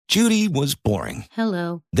Judy was boring.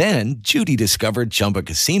 Hello. Then Judy discovered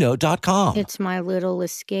ChumbaCasino.com. It's my little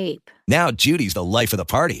escape. Now Judy's the life of the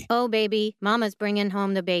party. Oh, baby, mama's bringing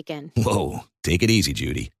home the bacon. Whoa, take it easy,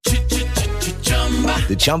 Judy.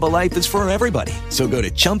 The Chumba life is for everybody. So go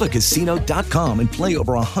to ChumbaCasino.com and play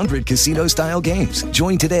over 100 casino-style games.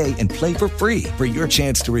 Join today and play for free for your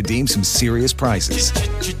chance to redeem some serious prizes.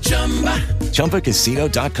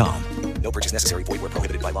 ChumbaCasino.com. No purchase necessary. Void where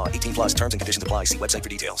prohibited by law. 18 plus terms and conditions apply. See website for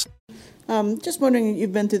details. Just wondering,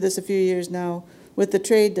 you've been through this a few years now with the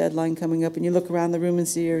trade deadline coming up, and you look around the room and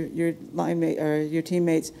see your line mate or your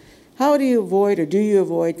teammates. How do you avoid, or do you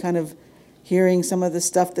avoid, kind of hearing some of the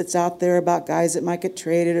stuff that's out there about guys that might get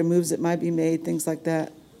traded or moves that might be made, things like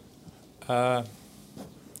that? I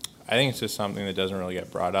think it's just something that doesn't really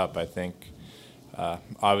get brought up. I think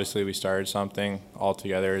obviously we started something all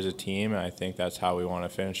together as a team, and I think that's how we want to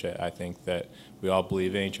finish it. I think that we all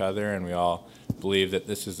believe in each other, and we all believe that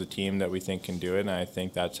this is the team that we think can do it, and I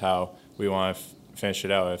think that's how we want to finish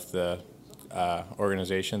it out. If the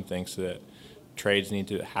organization thinks that trades need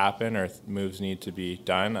to happen or moves need to be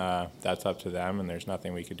done, that's up to them, and there's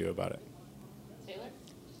nothing we could do about it.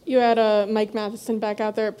 You had Mike Matheson back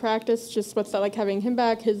out there at practice. Just what's that like having him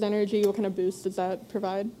back, his energy? What kind of boost does that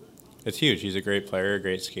provide? It's huge. He's a great player, a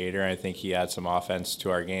great skater. I think he adds some offense to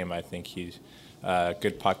our game. I think he's a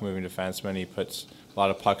good puck-moving defenseman. He puts a lot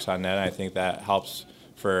of pucks on net. I think that helps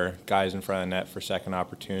for guys in front of the net for second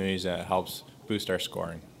opportunities, and it helps boost our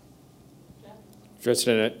scoring.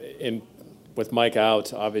 Tristan, with Mike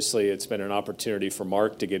out, obviously it's been an opportunity for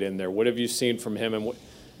Mark to get in there. What have you seen from him? And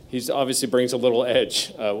he's obviously brings a little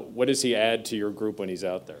edge. What does he add to your group when he's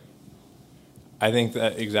out there? I think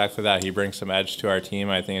that exactly that. He brings some edge to our team.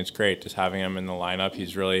 I think it's great just having him in the lineup.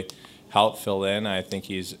 He's really helped fill in. I think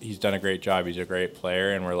he's done a great job. He's a great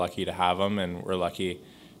player, and we're lucky to have him, and we're lucky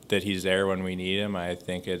that he's there when we need him. I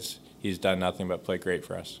think he's done nothing but play great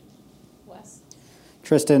for us. Wes?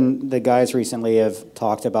 Tristan, the guys recently have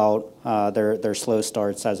talked about their slow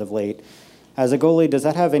starts as of late. As a goalie, does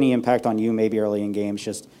that have any impact on you maybe early in games?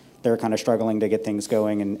 Just they're kind of struggling to get things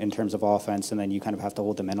going in terms of offense, and then you kind of have to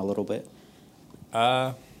hold them in a little bit?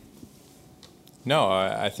 No,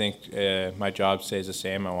 I think my job stays the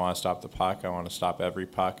same. I want to stop the puck. I want to stop every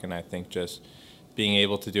puck, and I think just being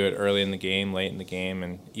able to do it early in the game, late in the game,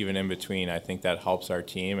 and even in between, I think that helps our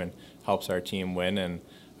team and helps our team win. And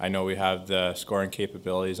I know we have the scoring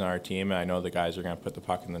capabilities on our team, and I know the guys are going to put the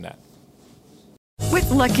puck in the net.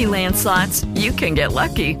 With Lucky Land Slots, you can get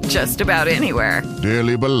lucky just about anywhere.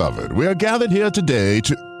 Dearly beloved, we are gathered here today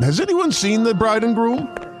to... Has anyone seen the bride and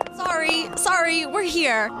groom? Sorry, we're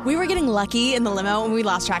here. We were getting lucky in the limo and we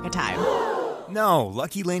lost track of time. No,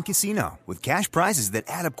 Lucky Land Casino, with cash prizes that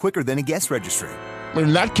add up quicker than a guest registry.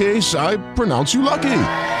 In that case, I pronounce you lucky.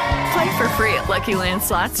 Play for free at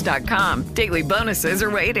LuckyLandSlots.com. Daily bonuses are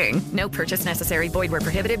waiting. No purchase necessary. Void where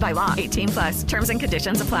prohibited by law. 18 plus. Terms and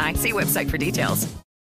conditions apply. See website for details.